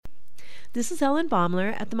This is Ellen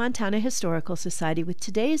Baumler at the Montana Historical Society with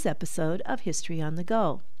today's episode of History on the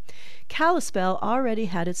Go. Kalispell already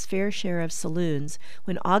had its fair share of saloons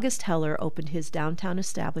when August Heller opened his downtown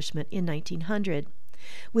establishment in 1900.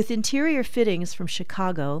 With interior fittings from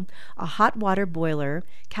Chicago, a hot water boiler,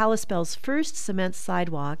 Kalispell's first cement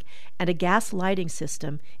sidewalk, and a gas lighting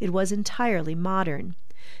system, it was entirely modern.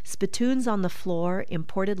 Spittoons on the floor,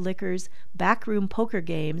 imported liquors, backroom poker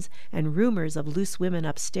games, and rumors of loose women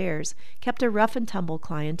upstairs kept a rough-and-tumble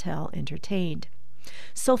clientele entertained.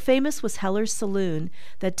 So famous was Heller's saloon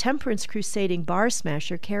that temperance crusading bar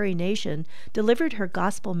smasher Carrie Nation delivered her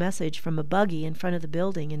gospel message from a buggy in front of the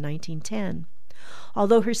building in 1910.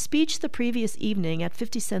 Although her speech the previous evening at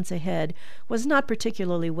 50 cents a head was not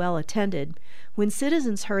particularly well attended, when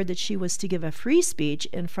citizens heard that she was to give a free speech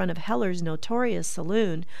in front of Heller's notorious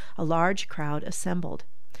saloon, a large crowd assembled.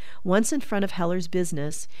 Once in front of Heller's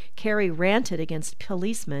business, Carrie ranted against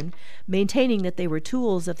policemen, maintaining that they were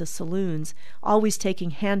tools of the saloons, always taking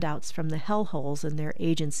handouts from the hellholes in their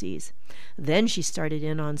agencies. Then she started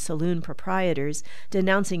in on saloon proprietors,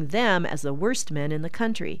 denouncing them as the worst men in the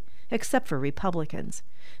country, except for Republicans.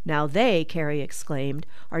 Now they, Carrie exclaimed,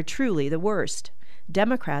 are truly the worst.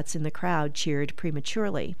 Democrats in the crowd cheered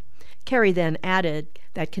prematurely. Carrie then added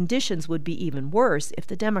that conditions would be even worse if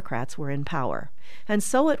the Democrats were in power. And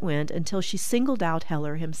so it went until she singled out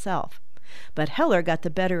Heller himself. But Heller got the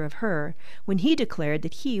better of her when he declared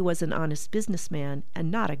that he was an honest businessman and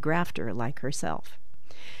not a grafter like herself.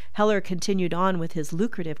 Heller continued on with his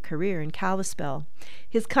lucrative career in Kalispell.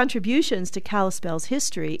 His contributions to Kalispell's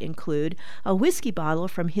history include a whiskey bottle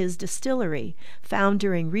from his distillery, found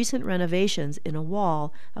during recent renovations in a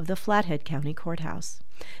wall of the Flathead County Courthouse.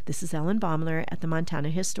 This is Ellen Baumler at the Montana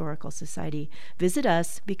Historical Society. Visit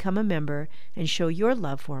us, become a member, and show your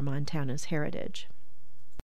love for Montana's heritage.